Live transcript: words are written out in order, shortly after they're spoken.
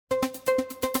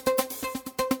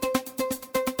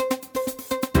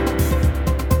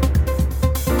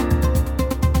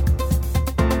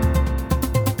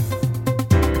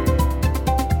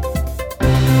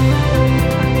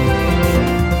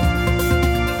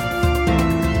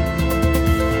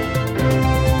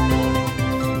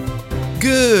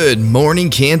Good morning,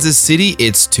 Kansas City.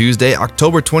 It's Tuesday,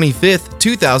 October 25th,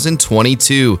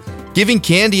 2022. Giving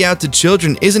candy out to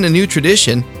children isn't a new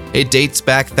tradition. It dates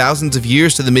back thousands of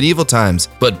years to the medieval times.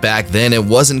 But back then, it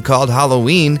wasn't called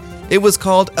Halloween. It was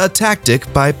called a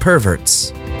tactic by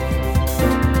perverts.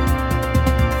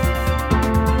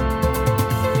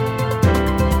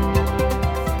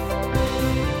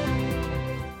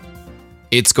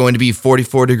 It's going to be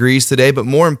 44 degrees today, but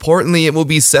more importantly, it will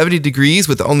be 70 degrees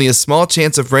with only a small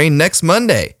chance of rain next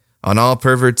Monday on All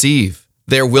Perverts Eve.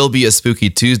 There will be a spooky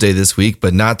Tuesday this week,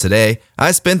 but not today.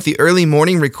 I spent the early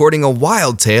morning recording a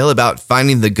wild tale about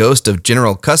finding the ghost of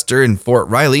General Custer in Fort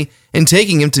Riley and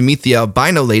taking him to meet the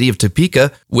albino lady of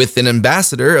Topeka with an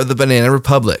ambassador of the Banana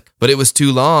Republic. But it was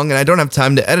too long and I don't have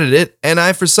time to edit it, and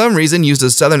I for some reason used a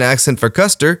southern accent for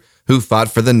Custer, who fought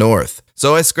for the North.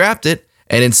 So I scrapped it.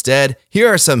 And instead, here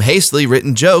are some hastily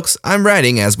written jokes I'm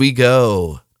writing as we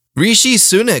go. Rishi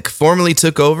Sunak formally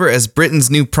took over as Britain's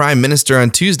new Prime Minister on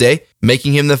Tuesday,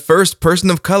 making him the first person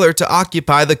of color to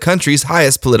occupy the country's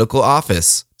highest political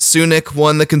office. Sunak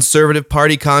won the Conservative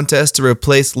Party contest to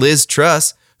replace Liz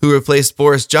Truss, who replaced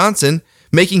Boris Johnson,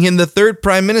 making him the third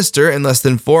Prime Minister in less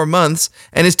than 4 months,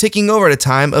 and is taking over at a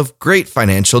time of great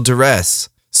financial duress.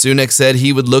 Sunak said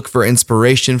he would look for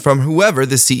inspiration from whoever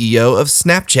the CEO of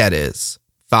Snapchat is.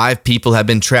 5 people have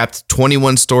been trapped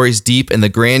 21 stories deep in the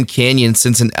Grand Canyon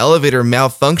since an elevator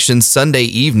malfunctioned Sunday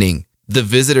evening. The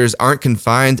visitors aren't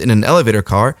confined in an elevator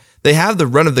car. They have the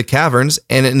run of the caverns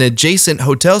and an adjacent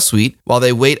hotel suite while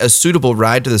they wait a suitable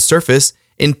ride to the surface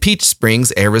in Peach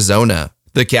Springs, Arizona.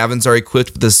 The cabins are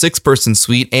equipped with a 6-person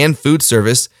suite and food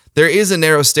service. There is a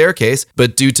narrow staircase,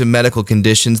 but due to medical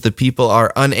conditions, the people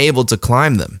are unable to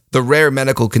climb them. The rare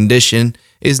medical condition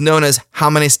is known as how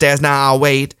many stairs now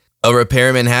wait. A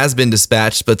repairman has been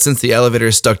dispatched, but since the elevator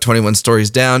is stuck 21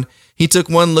 stories down, he took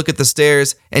one look at the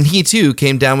stairs, and he too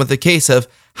came down with a case of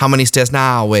how many stairs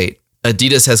now wait.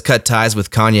 Adidas has cut ties with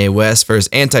Kanye West for his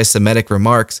anti-Semitic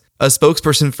remarks. A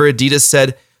spokesperson for Adidas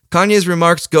said, Kanye's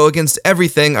remarks go against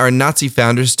everything our Nazi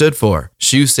founders stood for.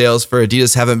 Shoe sales for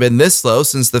Adidas haven't been this slow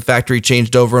since the factory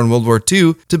changed over in World War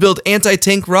II to build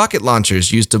anti-tank rocket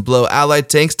launchers used to blow Allied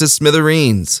tanks to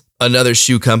smithereens. Another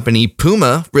shoe company,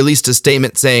 Puma, released a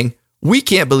statement saying, "We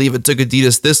can't believe it took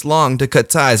Adidas this long to cut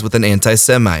ties with an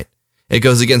anti-Semite. It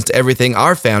goes against everything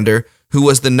our founder, who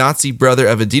was the Nazi brother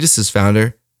of Adidas's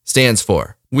founder, stands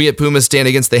for. We at Puma stand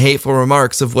against the hateful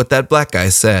remarks of what that black guy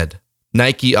said."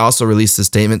 Nike also released a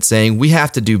statement saying, "We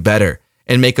have to do better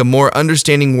and make a more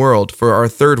understanding world for our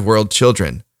third world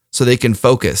children so they can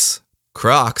focus."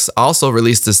 Crocs also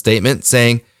released a statement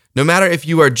saying, "No matter if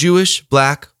you are Jewish,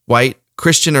 black, white,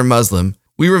 Christian, or Muslim,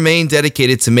 we remain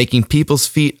dedicated to making people's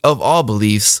feet of all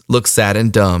beliefs look sad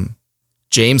and dumb."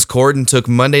 James Corden took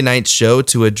Monday night's show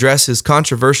to address his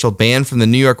controversial ban from the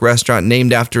New York restaurant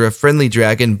named after a friendly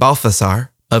dragon,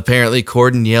 Balthazar. Apparently,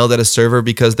 Corden yelled at a server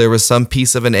because there was some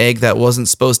piece of an egg that wasn't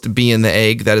supposed to be in the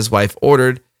egg that his wife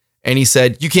ordered, and he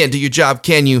said, "You can't do your job,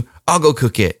 can you? I'll go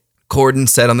cook it." Corden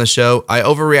said on the show, "I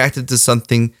overreacted to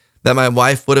something that my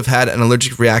wife would have had an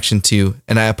allergic reaction to,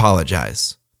 and I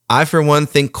apologize." I, for one,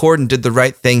 think Corden did the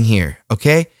right thing here,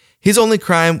 okay? His only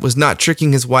crime was not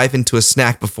tricking his wife into a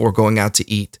snack before going out to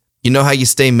eat. You know how you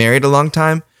stay married a long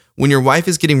time? When your wife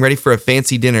is getting ready for a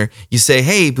fancy dinner, you say,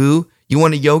 "Hey, boo, you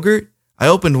want a yogurt? I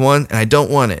opened one and I don't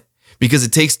want it because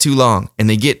it takes too long and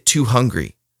they get too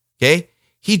hungry." Okay?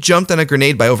 He jumped on a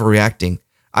grenade by overreacting.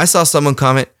 I saw someone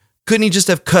comment, "Couldn't he just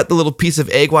have cut the little piece of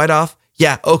egg white off?"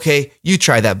 Yeah, okay, you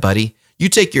try that, buddy. You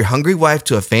take your hungry wife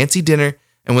to a fancy dinner,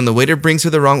 and when the waiter brings her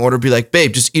the wrong order, be like,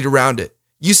 "Babe, just eat around it."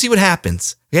 You see what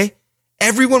happens, okay?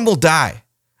 Everyone will die.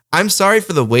 I'm sorry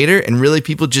for the waiter, and really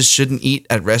people just shouldn't eat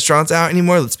at restaurants out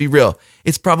anymore. Let's be real.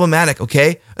 It's problematic,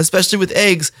 okay? Especially with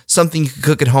eggs, something you can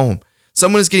cook at home.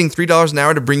 Someone is getting $3 an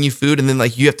hour to bring you food, and then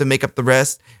you have to make up the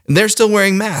rest, and they're still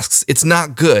wearing masks. It's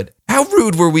not good. How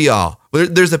rude were we all?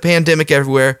 There's a pandemic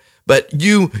everywhere, but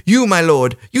you, my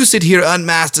lord, you sit here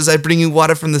unmasked as I bring you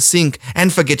water from the sink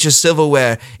and forget your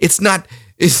silverware. It's not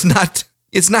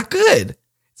good.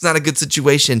 It's not a good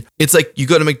situation. It's like you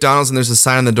go to McDonald's and there's a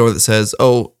sign on the door that says,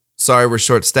 "Oh, sorry, we're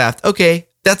short-staffed." Okay,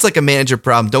 that's like a manager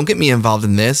problem. Don't get me involved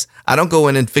in this. I don't go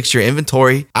in and fix your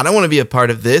inventory. I don't want to be a part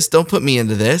of this. Don't put me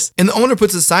into this. And the owner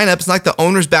puts a sign up. It's not like the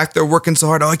owner's back there working so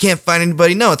hard. "Oh, I can't find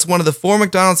anybody." No, it's one of the 4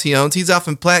 McDonald's he owns. He's off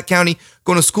in Platte County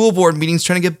going to school board meetings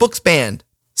trying to get books banned.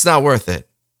 It's not worth it.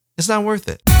 It's not worth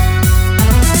it.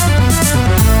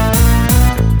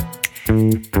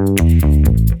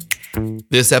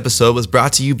 This episode was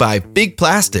brought to you by Big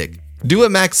Plastic. Do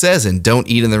what Max says and don't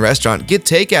eat in the restaurant. Get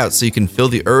takeout so you can fill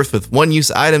the earth with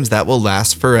one-use items that will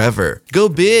last forever. Go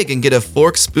big and get a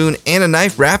fork, spoon, and a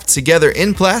knife wrapped together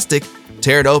in plastic.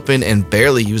 Tear it open and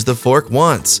barely use the fork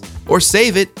once. Or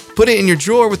save it, put it in your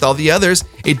drawer with all the others.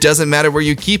 It doesn't matter where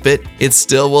you keep it, it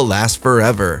still will last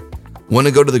forever. Want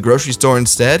to go to the grocery store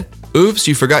instead? Oops,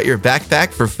 you forgot your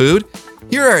backpack for food?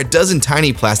 Here are a dozen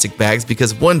tiny plastic bags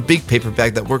because one big paper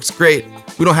bag that works great.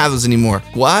 We don't have those anymore.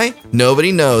 Why?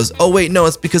 Nobody knows. Oh wait, no,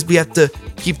 it's because we have to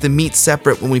keep the meat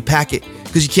separate when we pack it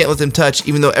because you can't let them touch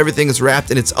even though everything is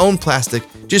wrapped in its own plastic.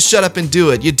 Just shut up and do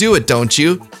it. You do it, don't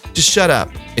you? Just shut up.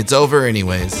 It's over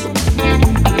anyways.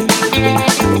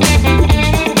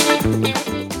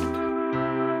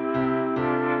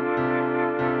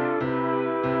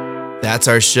 That's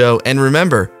our show. And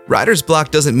remember, writer's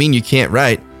block doesn't mean you can't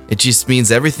write. It just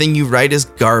means everything you write is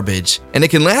garbage. And it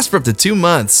can last for up to 2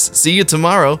 months. See you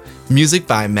tomorrow. Music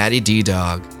by Matty D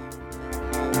Dog.